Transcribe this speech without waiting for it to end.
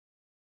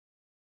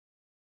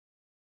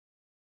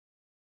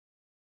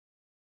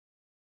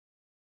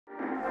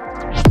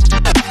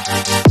Hey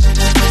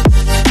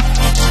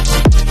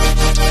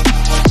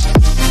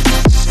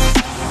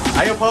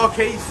up, our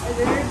Keith.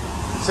 Hey, dude.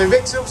 So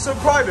Vic's up some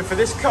primer for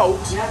this Colt.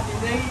 Yeah,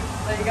 indeed.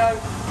 There you go.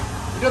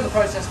 We've done the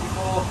process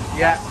before.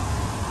 Yeah.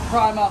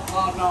 Primer,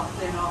 hardener,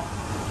 thinner.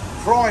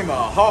 Primer,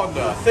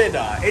 hardener,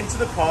 thinner, into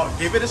the pot,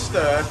 give it a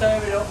stir. Stir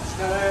it up,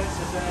 stir.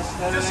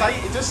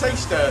 It does say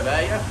stir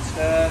there, yeah.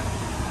 Stir.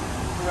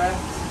 Correct.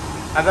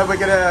 And then we're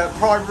going to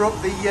primer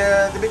up the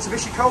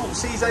Mitsubishi Colt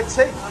CZ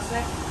T. That's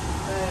it.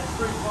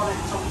 Screw bonnet,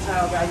 top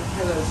tailgate,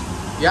 pillars.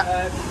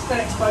 Yeah. It's been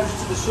exposed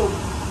to the sun.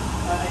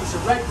 It's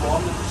a red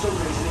one, and for some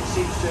reason it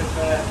seems to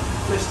have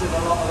blistered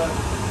a lot of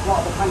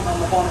the paint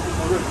on the bonnet and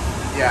the roof.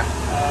 Yeah.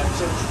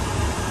 So it's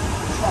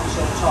trying to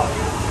sort of tidy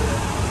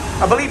up.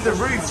 I believe the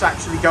roof's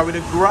actually going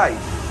a grey.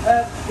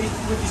 We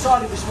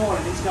decided this morning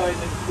it's going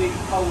the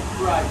cold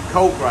grey.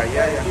 Cold grey,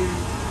 yeah.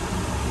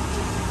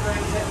 U63,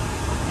 is it?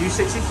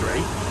 U63?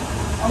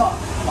 I'm not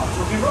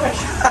talking rubbish.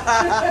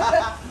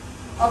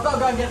 I've got to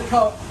go and get the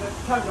coat off the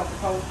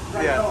cold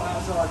grey coat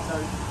outside, so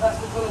that's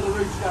the colour the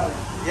roof's going.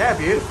 Yeah,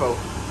 beautiful.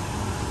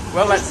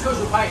 Well, just because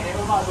we're painting it,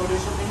 we might as well do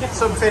something different.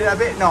 Something a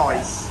bit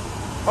nice.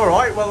 All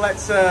right, well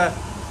let's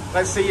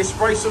see you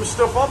spray some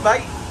stuff on,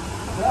 mate.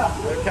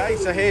 Okay,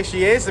 so here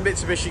she is, the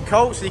Mitsubishi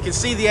Colt. So you can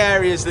see the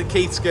areas that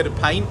Keith's going to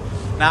paint.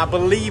 Now I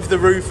believe the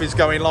roof is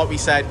going, like we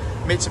said,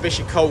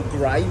 Mitsubishi Colt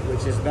grey,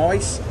 which is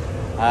nice.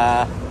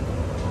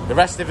 The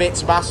rest of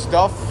it's masked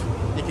off.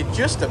 You can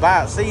just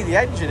about see the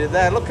engine in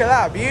there. Look at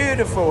that,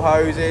 beautiful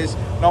hoses,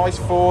 nice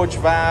forge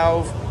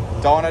valve,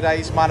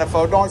 Dynodaze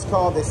manifold, nice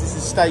car. This is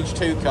a stage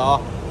 2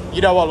 car.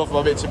 You know I love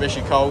my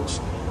Mitsubishi Colts,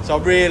 so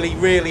I'm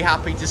really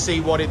happy to see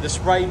one in the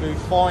spray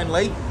booth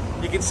finally.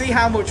 You can see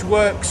how much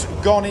work's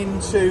gone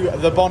into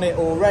the bonnet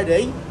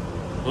already.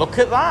 Look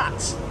at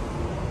that.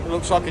 It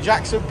looks like a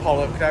Jackson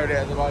Pollock down here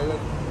at the moment.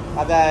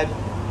 And then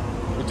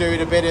we're doing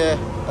a bit of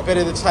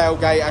the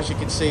tailgate, as you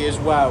can see as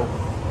well.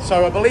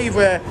 So I believe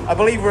we're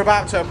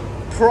about to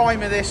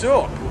primer this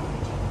up.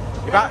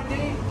 Yeah,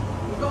 indeed.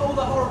 We've got all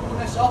the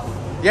horribleness off.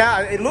 Yeah,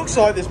 it looks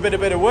like there's been a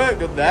bit of work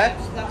done there.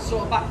 Yeah, that's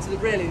sort of back to the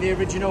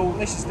original.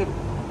 This is the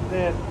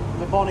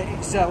bonnet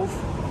itself.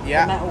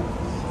 Yeah. The metal.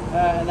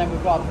 And then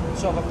we've got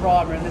sort of a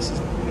primer, and this is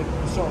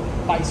the sort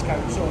of base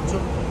coat.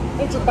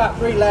 It took about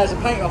 3 layers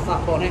of paint off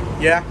that bonnet.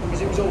 Yeah.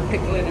 Because it was all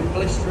pickling and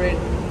blistering.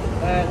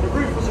 The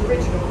roof was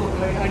original,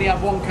 luckily it only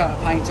had 1 coat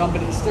of paint on,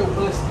 but it's still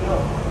blistered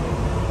up.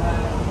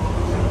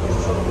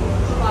 Just sort of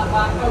that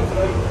back,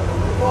 hopefully.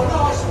 Well,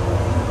 nice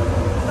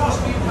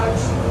few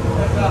coats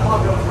of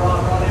hydro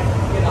primer on it.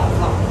 Get that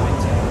flat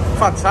paint in.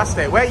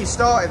 Fantastic. Where are you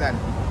starting then?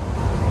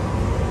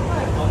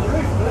 On the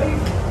roof, I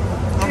believe.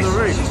 On the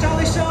roof. Should we start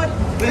this side?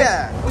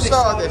 Yeah, we'll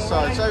start on this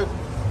side. So,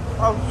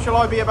 shall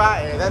I be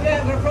about here then?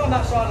 Yeah, I'm going to prime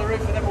that side of the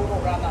roof and then we'll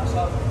walk around that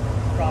side.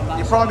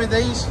 You're priming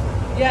these?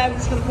 Yeah, we're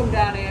just going to come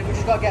down here. We've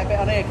just got to get a bit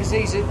on here because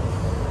these are,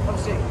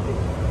 obviously,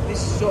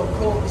 this is sort of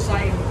caught the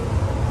same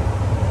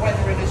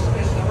weathering as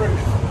the roof.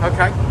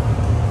 Okay.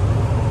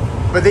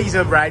 But these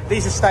are red.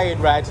 These are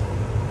staying red.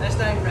 They're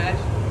staying red.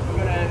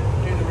 We're going to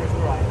do the roof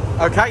grey.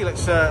 Okay,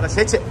 let's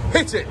hit it.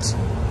 Hit it!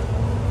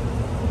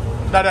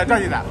 No,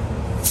 don't do that.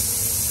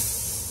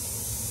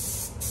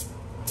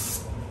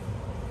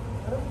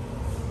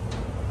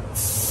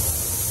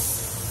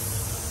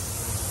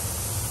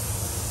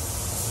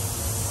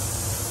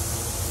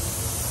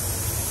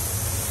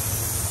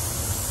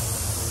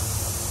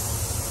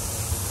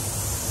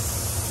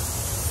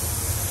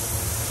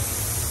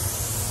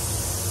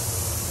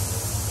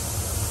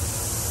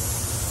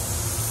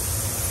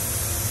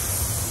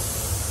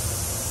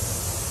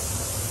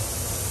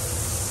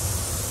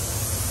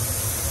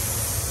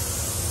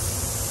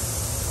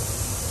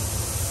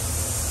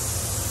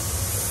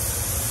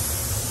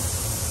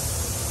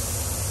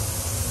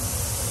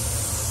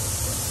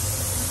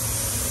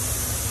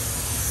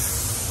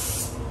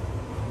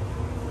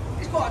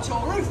 Quite a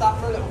tall roof, that,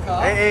 for a little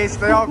car. It is,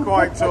 they are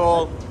quite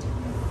tall.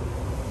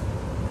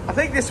 I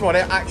think this one,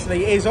 it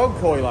actually is on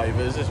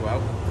coilovers as well.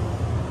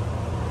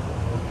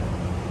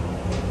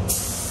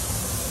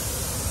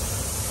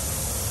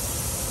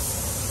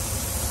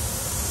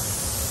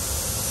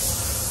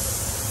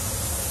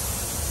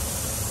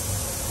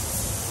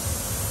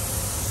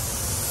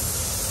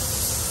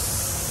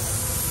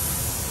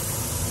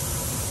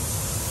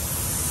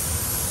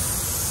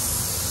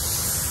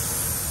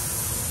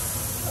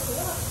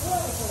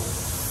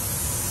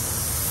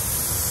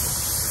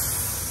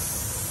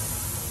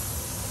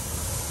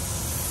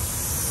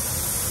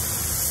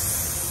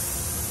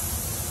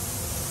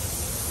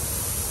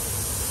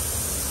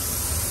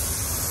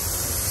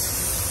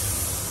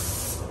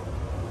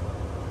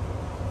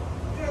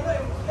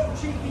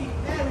 Cheeky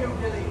aerial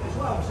delete as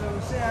well, so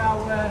we'll see how.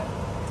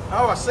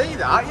 Oh, I see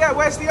that. Yeah,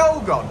 where's the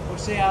old gone? We'll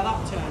see how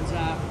that turns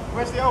out.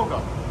 Where's the old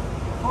gone?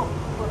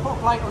 We've put a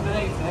plate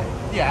underneath it.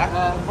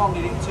 Yeah.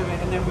 Bonded it to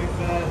it, and then we've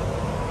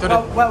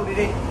welded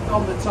it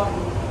on the top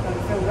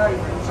and filled over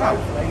it. So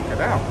hopefully. Look at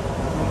that.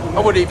 I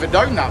wouldn't even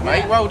known that, mate.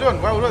 Yeah. Well done.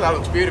 That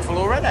looks beautiful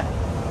already.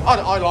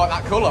 I like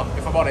that colour,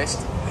 if I'm honest.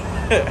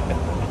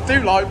 I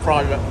do like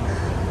private.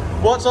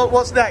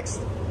 What's next?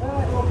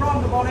 We'll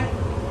prime the bonnet,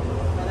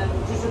 and then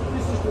this is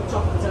just the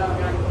top of the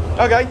tailgate.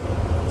 Okay,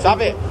 let's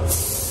have it.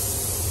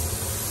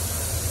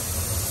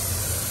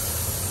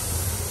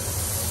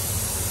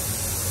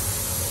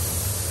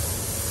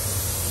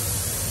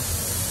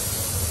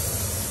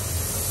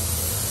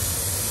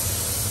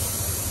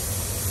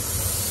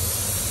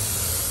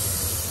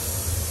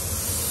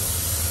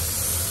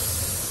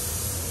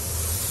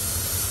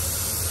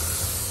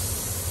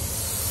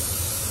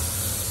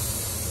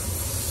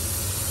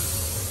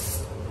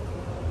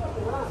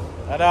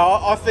 I know,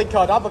 I think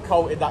I'd have a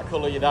Colt in that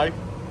colour, you know.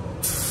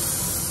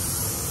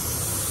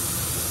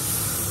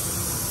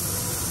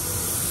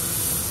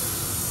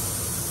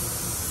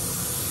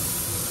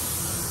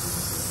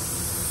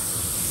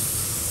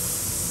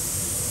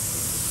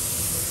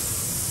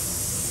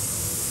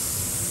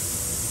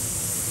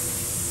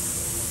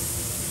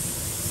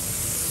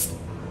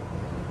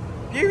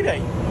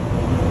 Beauty.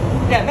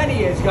 Yeah, many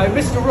years ago,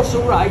 Mr.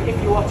 Russell Ray,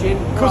 if you're watching.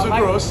 Cousin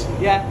right, Russ.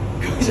 Yeah,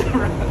 Cousin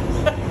Russ.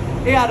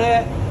 He had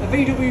a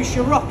VW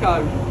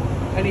Scirocco,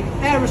 and he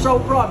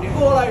aerosol primed it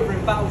all over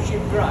in Battleship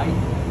Grey.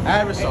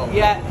 Aerosol?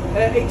 Yeah,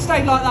 it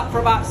stayed like that for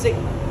about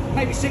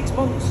maybe 6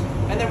 months,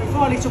 and then we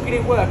finally took it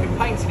in work and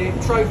painted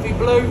it trophy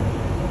blue,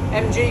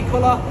 MG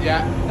colour.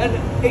 Yeah.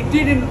 And it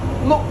didn't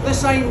look the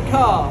same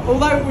car.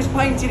 Although it was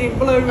painted in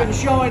blue and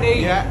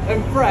shiny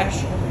and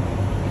fresh,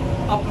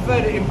 I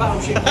preferred it in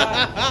Battleship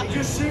Grey. It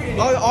just suited it.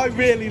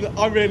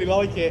 I really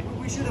like it.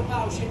 We should have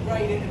Battleship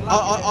Greyed it and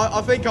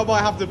I think I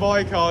might have to buy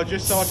a car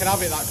just so I can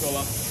have it that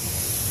colour.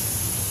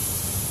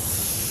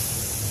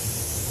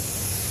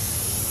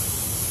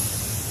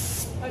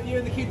 Hope you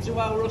and the kids are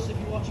well, Russ, if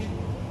you're watching.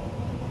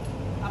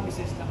 And my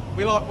sister.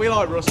 We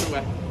like Russell.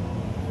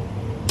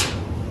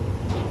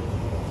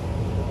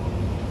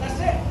 That's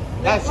it.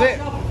 That's it.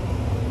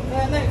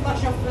 Let it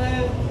flash off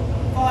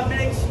 5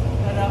 minutes,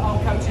 and I'll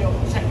coat it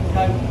up, second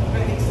coat.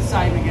 But it's the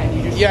same again.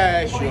 You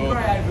just put sure.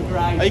 grey over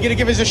grey. Are you going to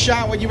give us a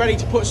shout when you're ready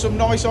to put some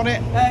nice on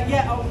it?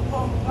 Yeah, what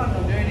I'm planning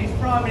on doing is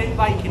priming it,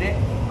 baking it.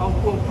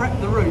 We'll prep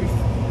the roof,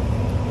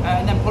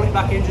 and then pull it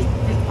back in, just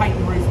paint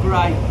the roof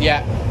grey.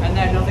 Yeah. And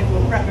then I think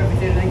we'll prep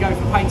everything and then go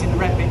for painting the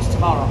red bits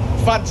tomorrow.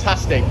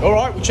 Fantastic. All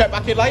right, we'll check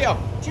back in later.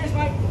 Cheers,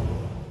 mate.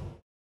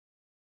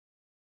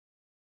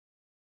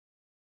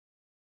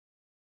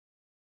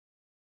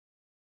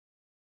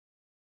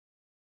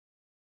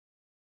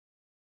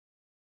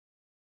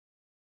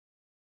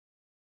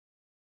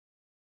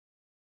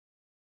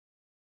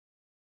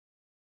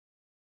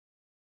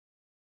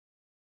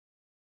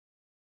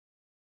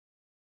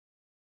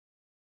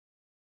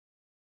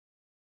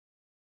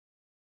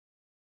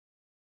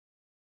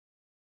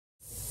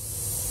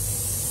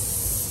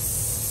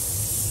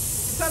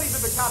 Tell he's a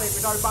mechanic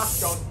with no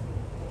mask on.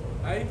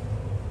 Hey?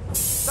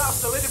 That'll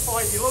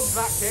solidify your lungs,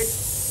 that kid.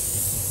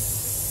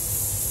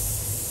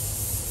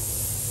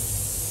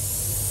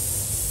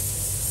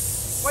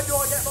 When do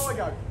I get my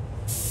go?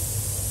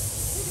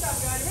 You can have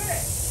a go in a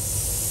minute.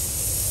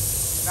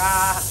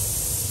 Nah,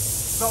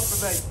 not for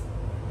me.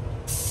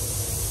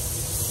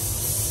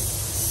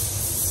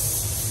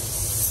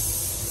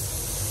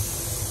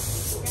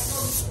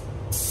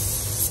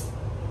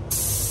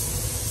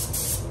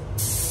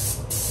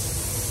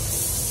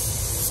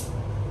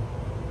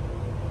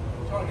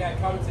 Trying to get a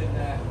coat in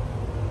there.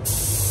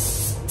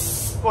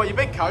 What, your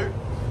big coat?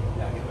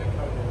 Yeah, get a big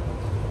coat in.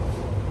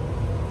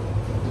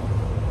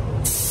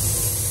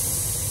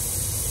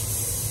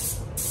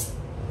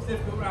 It's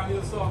difficult around the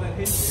other side of their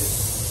hinges.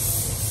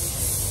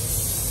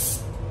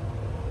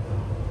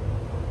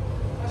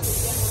 That's what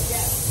you want to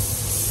get.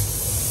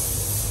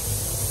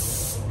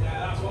 Yeah,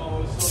 that's what I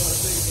was sort of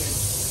thinking.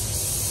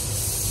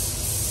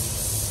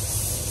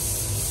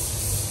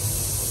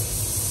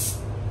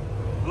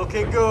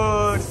 Looking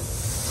good.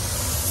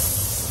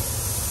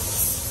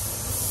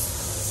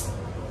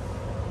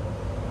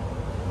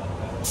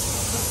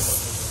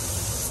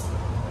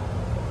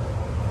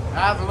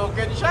 That's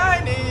looking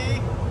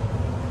shiny.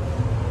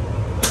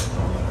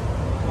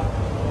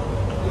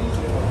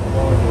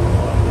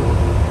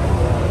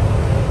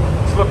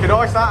 It's looking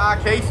nice,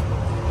 that, Keith.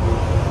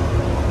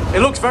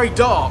 It looks very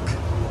dark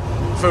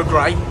for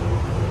grey.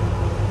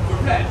 For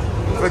red,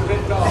 it looks a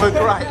bit dark. For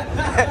grey.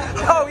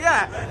 Oh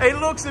yeah, it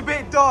looks a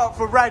bit dark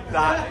for red,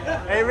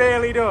 that. It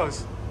really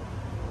does.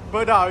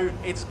 But no,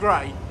 it's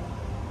grey.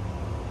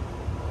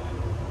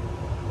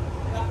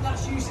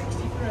 That's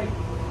U63.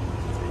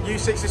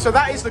 U60, so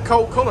that is the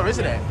Colt colour,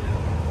 isn't it?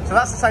 So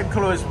that's the same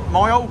colour as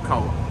my old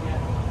Colt. Yeah.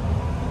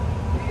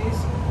 It is.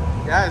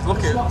 Yeah, it's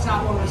looking. Just swapped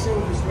out one of the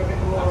silvers for a bit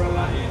more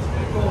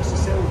coarser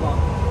silver.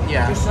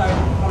 Yeah. Just so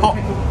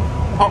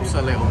Pops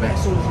a little bit.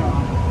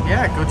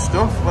 Yeah, good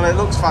stuff. Well, it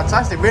looks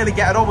fantastic. Really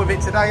getting on with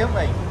it today, haven't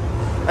we?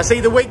 I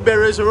see the wing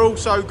mirrors are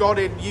also gone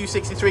in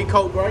U63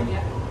 Colt grey.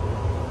 Yeah.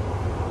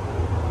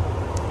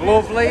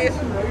 Lovely. And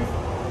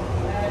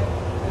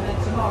then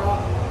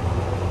tomorrow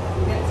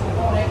we'll get to the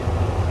bonnet,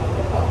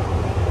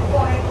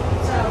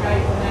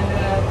 tailgate, and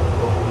then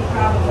look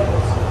around the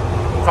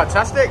wheels.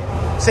 Fantastic.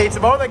 See you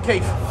tomorrow then,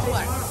 Keith.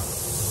 Tomorrow.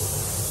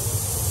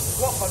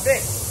 What for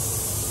bits?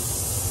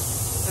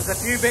 There's a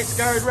few bits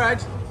going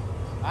red.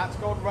 That's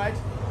gone red.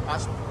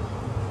 That's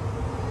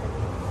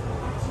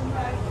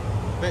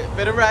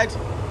bit of red.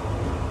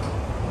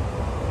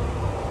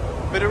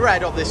 Bit of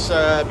red on this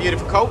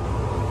beautiful Colt.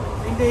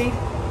 Indeed.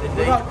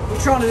 We're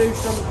trying to do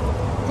some.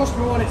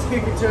 Customer wanted to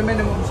keep it to a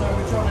minimum, so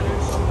we're trying to do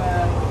some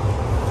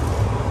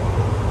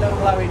low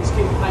blowing to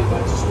keep the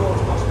paintwork as short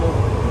as possible.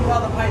 We'd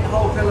rather paint the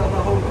whole pillar,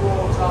 the whole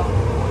quarter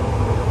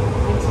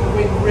into the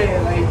wind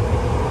really,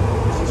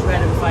 because it's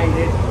red and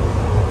faded.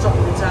 Top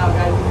of the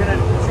tailgate. We're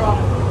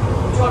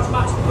trying to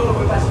match the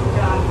colour as best we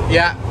can.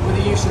 Yeah. With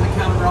the use of the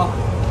camera.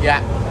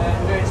 Yeah.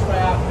 We're doing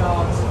spray out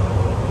cards.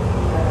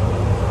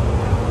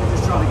 We're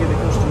just trying to give the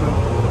customer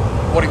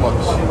what he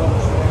wants. What he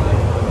wants really.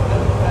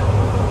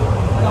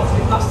 And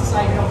obviously pass the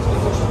saving on to the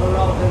customer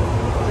rather than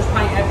just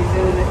paint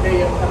everything and it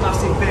be a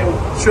massive bill.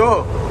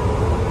 Sure.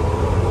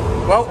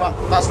 Well,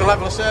 that's the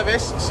level of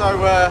service. So,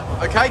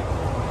 okay.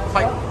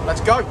 Let's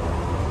go.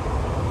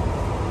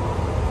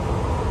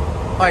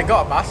 I ain't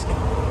got a mask.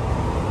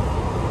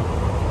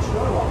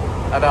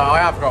 I know, I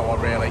have got one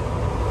really.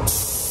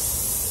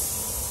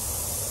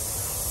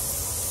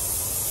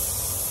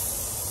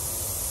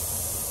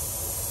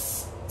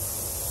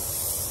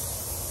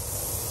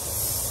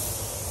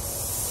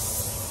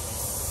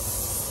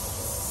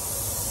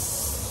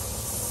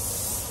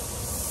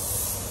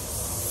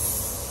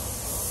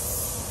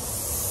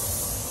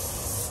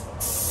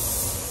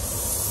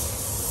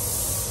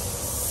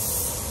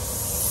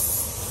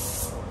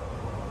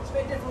 It's a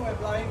bit different way of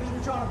blowing because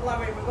we're trying to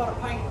blow it, we've got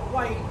to paint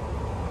away.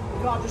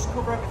 We can't just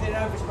cover everything in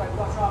overspray, we've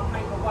got to try and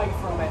paint away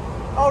from it.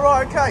 Oh,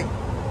 right, okay.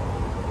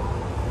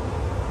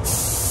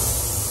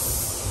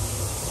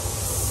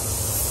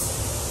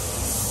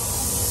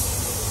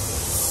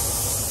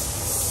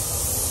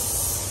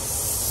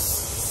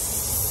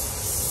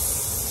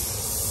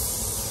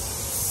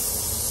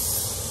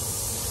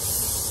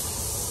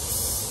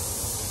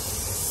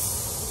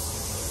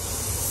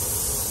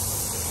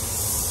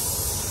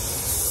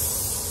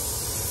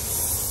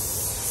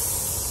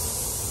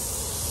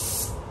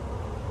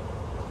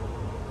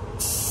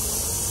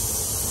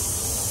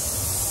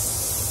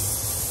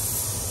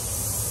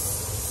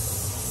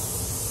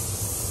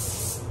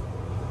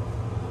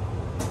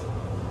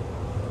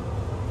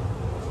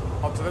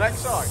 On to the next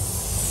side.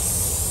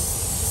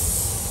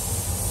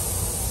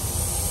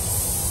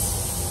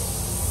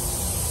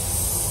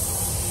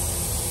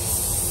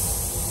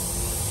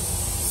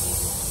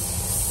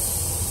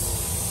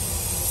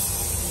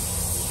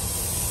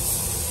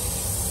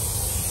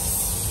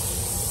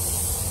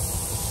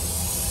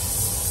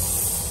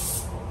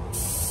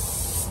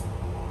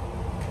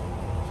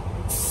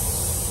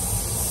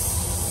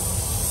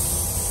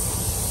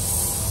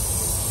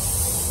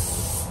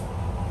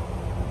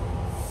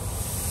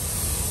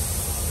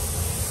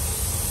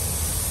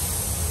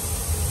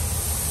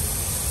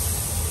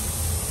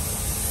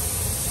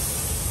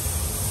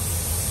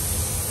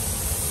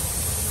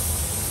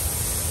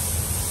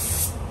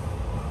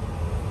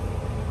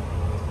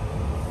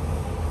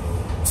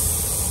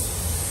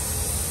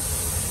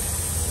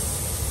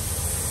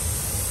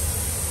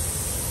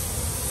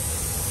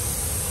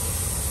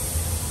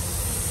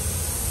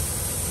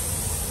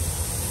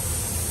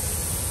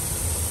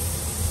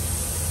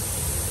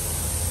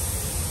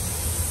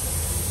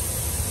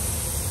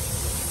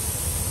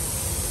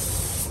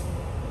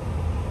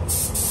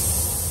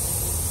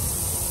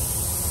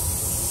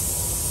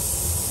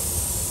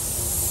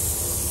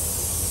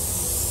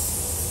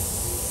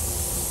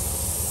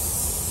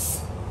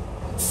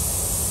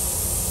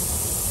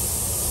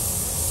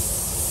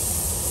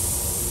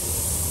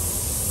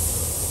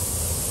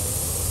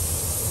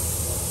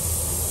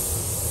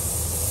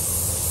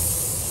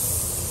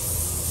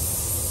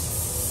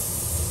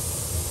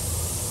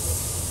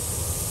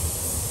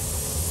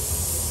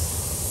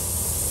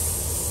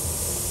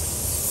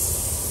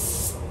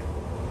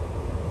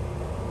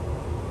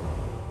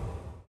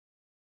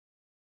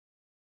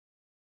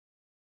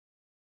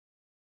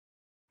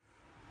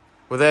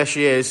 Well, there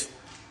she is,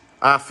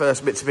 our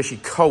first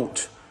Mitsubishi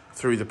Colt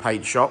through the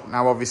paint shop.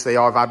 Now, obviously,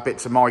 I've had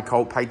bits of my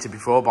Colt painted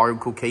before by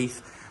Uncle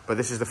Keith, but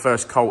this is the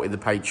first Colt in the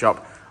paint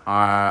shop.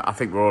 I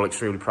think we're all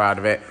extremely proud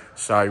of it.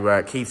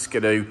 So Keith's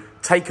going to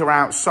take her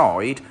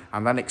outside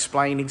and then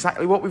explain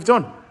exactly what we've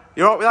done.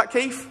 You all right with that,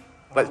 Keith?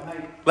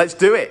 Let's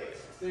do it.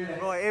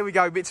 Right, here we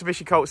go,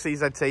 Mitsubishi Colt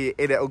CZT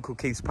in at Uncle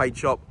Keith's paint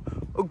shop.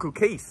 Uncle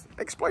Keith,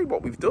 explain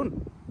what we've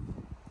done.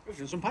 We've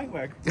done some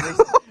paintwork to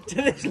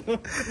this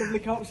lovely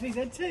Colt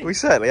CZT. We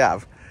certainly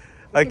have.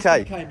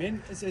 Okay. Came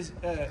in and says,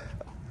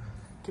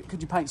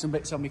 could you paint some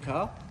bits on my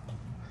car?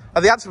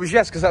 And the answer was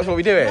yes, because that's what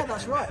we do here. Yeah,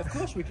 that's right. Of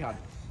course we can.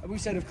 And we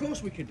said, of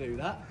course we can do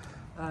that.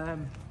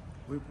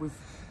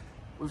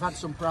 We've had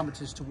some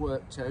parameters to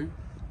work to.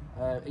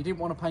 He didn't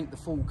want to paint the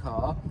full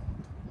car.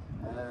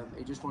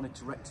 He just wanted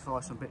to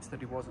rectify some bits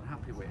that he wasn't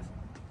happy with.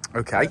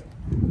 Okay.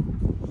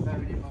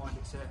 Bearing in mind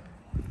it's a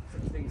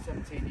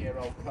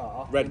 17-year-old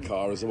car. Red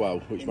car as well,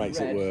 which makes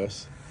it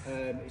worse.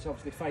 It's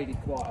obviously faded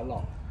quite a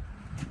lot.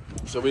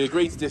 So we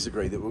agreed to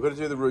disagree that we're going to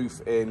do the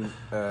roof in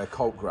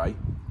Colt Grey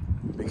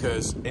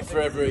because if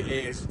forever it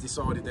is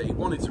decided that he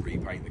wanted to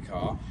repaint the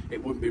car,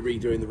 it wouldn't be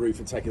redoing the roof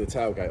and taking the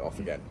tailgate off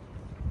again.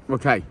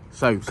 Okay,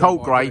 so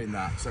Colt grey.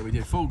 So we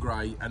did full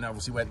grey, and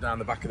obviously went down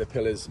the back of the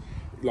pillars,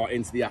 like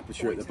into the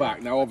aperture at the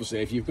back. Now,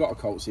 obviously, if you've got a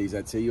Colt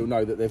CZT, you'll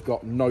know that they've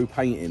got no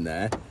paint in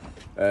there.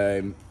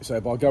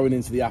 So by going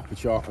into the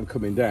aperture and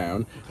coming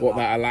down, what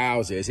that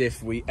allows is,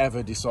 if we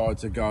ever decide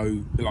to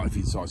go, like if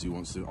he decides he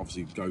wants to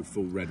obviously go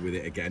full red with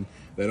it again,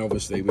 then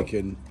obviously we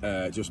can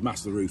just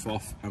mask the roof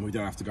off, and we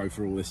don't have to go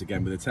through all this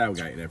again with the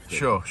tailgate and everything.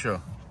 Sure,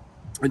 sure.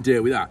 And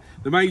deal with that.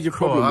 The major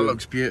problem. That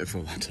looks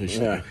beautiful. That does.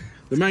 Yeah.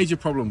 The major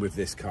problem with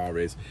this car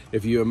is,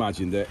 if you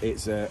imagine that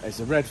it's a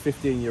red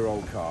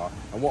 15-year-old car,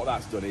 and what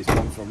that's done is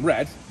gone from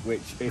red, which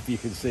if you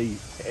can see,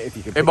 if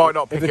you can, it might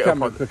not pick if the it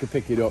camera up. can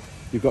pick it up,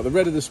 you've got the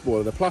red of the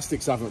spoiler. The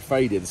plastics haven't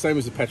faded, the same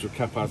as the petrol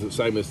cap has, the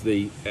same as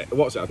the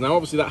what's that? Now,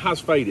 obviously, that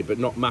has faded, but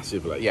not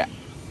massively. Yeah.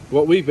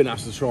 What we've been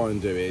asked to try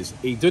and do is,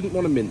 he didn't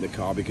want to mint the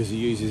car because he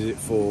uses it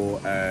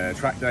for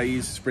track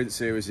days, sprint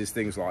series,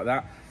 things like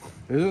that.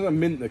 He doesn't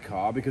mint the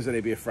car because then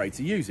he'd be afraid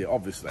to use it,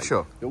 obviously.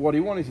 Sure. But what he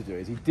wanted to do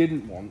is, he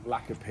didn't want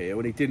lack appeal,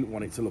 and he didn't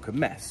want it to look a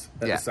mess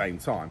at the same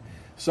time.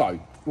 So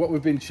what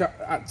we've been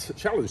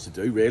challenged to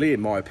do, really, in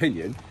my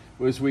opinion,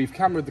 was we've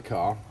cameraed the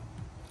car.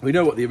 We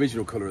know what the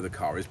original colour of the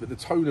car is, but the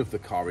tone of the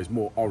car is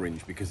more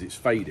orange because it's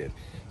faded.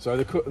 So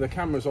the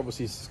camera's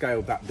obviously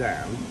scaled that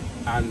down,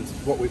 and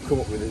what we've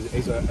come up with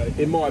is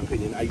in my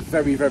opinion, a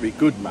very, very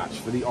good match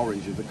for the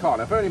orange of the car.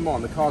 Now, bear in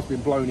mind, the car's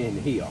been blown in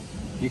here.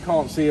 You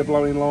can't see a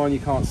blowing line, you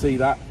can't see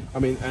that. I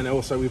mean, and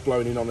also we've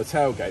blown in on the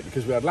tailgate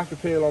because we had lack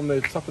appeal on the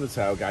top of the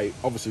tailgate,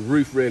 obviously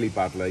roof really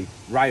badly,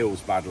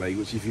 rails badly,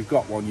 which if you've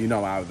got one, you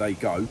know how they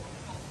go.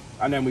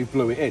 And then we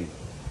blew it in.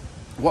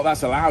 What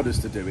that's allowed us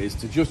to do is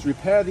to just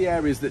repair the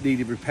areas that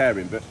needed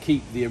repairing, but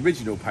keep the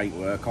original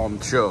paintwork on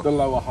the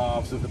lower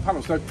halves of the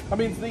panels. So, I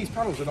mean, these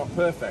panels are not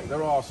perfect.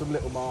 There are some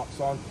little marks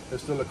on.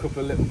 There's still a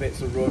couple of little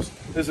bits of rust.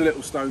 There's a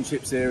little stone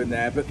chips here and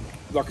there. But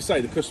like I say,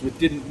 the customer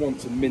didn't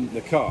want to mint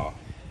the car.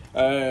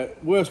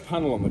 Worst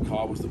panel on the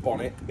car was the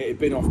bonnet. It had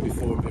been off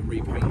before and been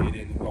repainted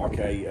in like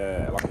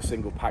a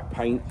single pack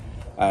paint.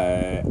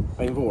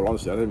 In all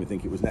honesty, I don't even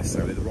think it was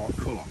necessarily the right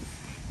colour.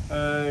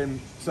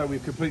 So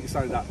we've completely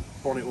sanded that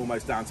bonnet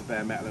almost down to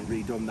bare metal and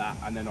redone that,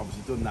 and then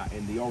obviously done that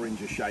in the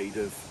oranger shade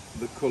of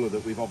the colour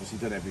that we've obviously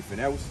done everything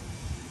else.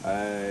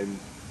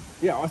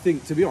 Yeah, I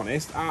think, to be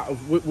honest,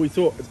 we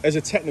thought as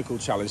a technical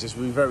challenge this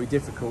would be very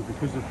difficult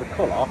because of the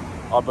colour.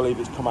 I believe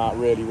it's come out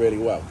really, really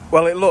well.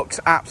 Well, it looks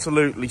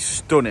absolutely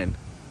stunning.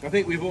 I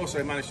think we've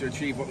also managed to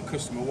achieve what the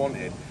customer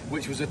wanted,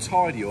 which was a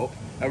tidy up,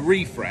 a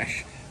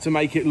refresh to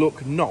make it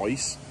look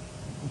nice,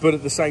 but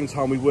at the same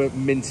time we weren't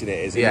minting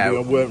it, as in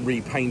we weren't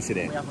repainting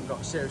it. We haven't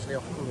got seriously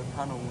off-coloured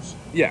panels.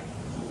 Yeah.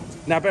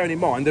 Now, bearing in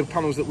mind, the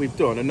panels that we've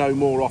done are no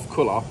more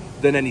off-colour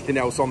than anything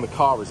else on the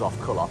car is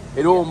off-colour.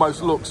 It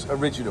almost looks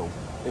original,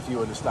 if you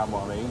understand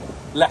what I mean.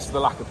 Less the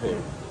lack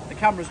appeal. The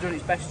camera's done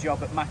its best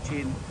job at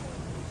matching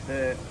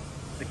the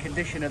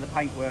condition of the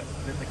paintwork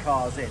that the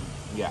car's in.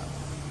 Yeah.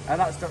 And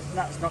that's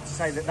not to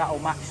say that that'll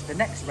match the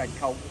next red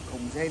Colt that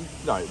comes in.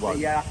 No, it won't. But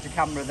you have to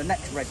camera the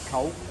next red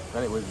Colt.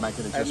 Then it would make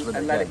an adjustment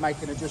and let it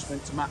make an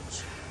adjustment to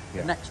match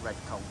the next red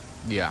Colt.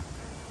 Yeah.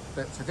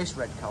 But for this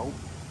red Colt,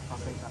 I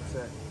think that's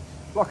it.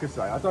 Like I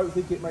say, I don't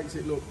think it makes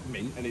it look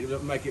mint and it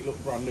doesn't make it look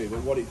brand new,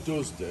 but what it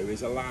does do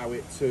is allow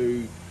it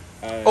to...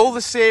 all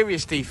the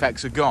serious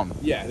defects are gone.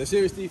 Yeah, the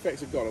serious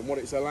defects are gone, and what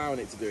it's allowing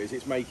it to do is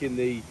it's making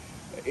the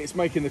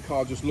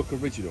car just look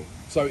original.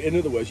 So in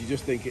other words, you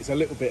just think it's a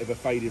little bit of a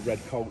faded red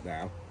Colt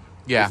now.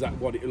 Yeah. Is that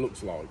what it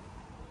looks like?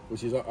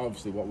 Which is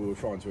obviously what we were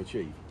trying to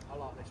achieve. I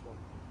like this one.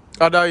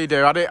 I know you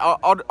do.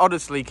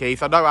 Honestly,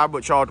 Keith, I know how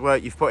much hard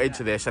work you've put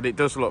into this, and it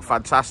does look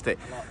fantastic.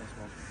 I like this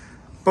one.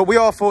 But we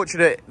are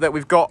fortunate that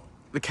we've got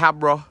the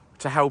camera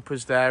to help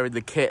us there, and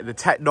the kit, the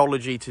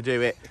technology to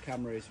do it. The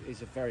camera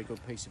is a very good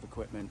piece of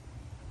equipment.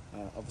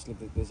 Obviously,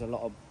 there's a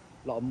lot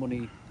of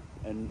money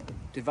and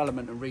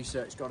development and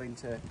research gone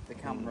into the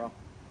camera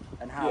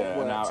and how it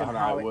works and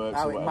how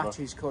it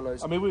matches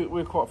colours. I mean,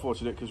 we're quite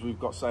fortunate because we've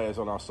got Sayers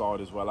on our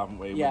side as well, haven't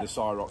we? Yeah. With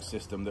the Cyrox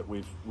system that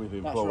we've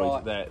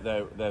employed,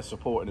 right. they're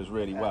supporting us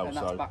really well. And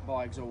that's backed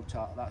by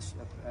Exalta. That's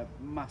a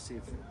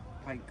massive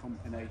paint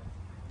company.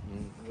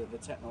 The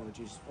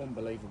technology is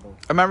unbelievable.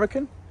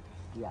 American?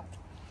 Yeah.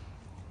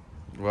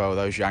 Well,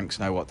 those Yanks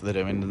know what they're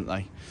doing, don't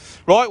they?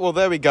 Right, well,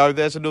 there we go.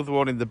 There's another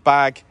one in the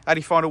bag.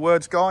 Any final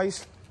words,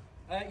 guys?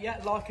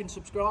 Yeah, like and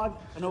subscribe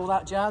and all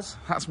that jazz.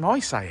 That's my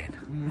saying.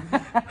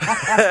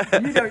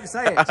 You don't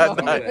say it. So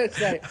I'm going to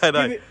say it. I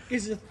know.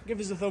 Give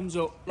us a thumbs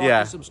up, like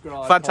and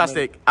subscribe.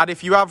 Fantastic. Comment. And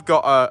if you have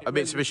got a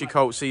Mitsubishi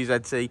Colt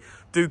CZT,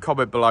 do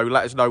comment below.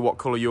 Let us know what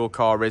colour your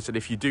car is. And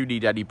if you do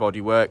need any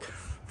body work,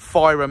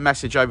 fire a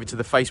message over to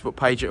the Facebook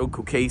page at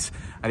Uncle Keiths,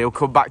 and he'll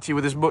come back to you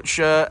with as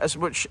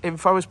much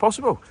info as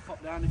possible.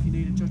 Pop down if you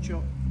need a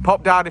touch-up.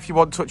 Pop down if you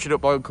want touching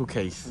up by Uncle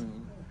Keith.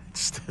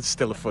 It's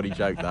still a funny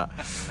joke, that.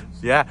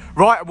 Yeah.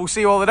 Right, we'll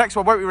see you all the next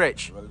one, won't we,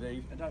 Rich? Well,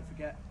 indeed. And don't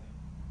forget,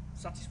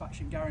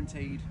 satisfaction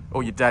guaranteed.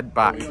 Or you're dead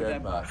back. Or you're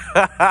dead back.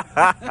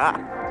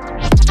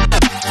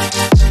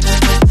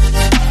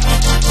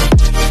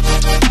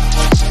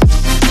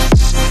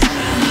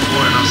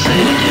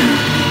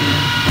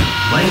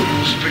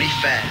 pretty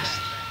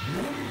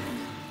fast.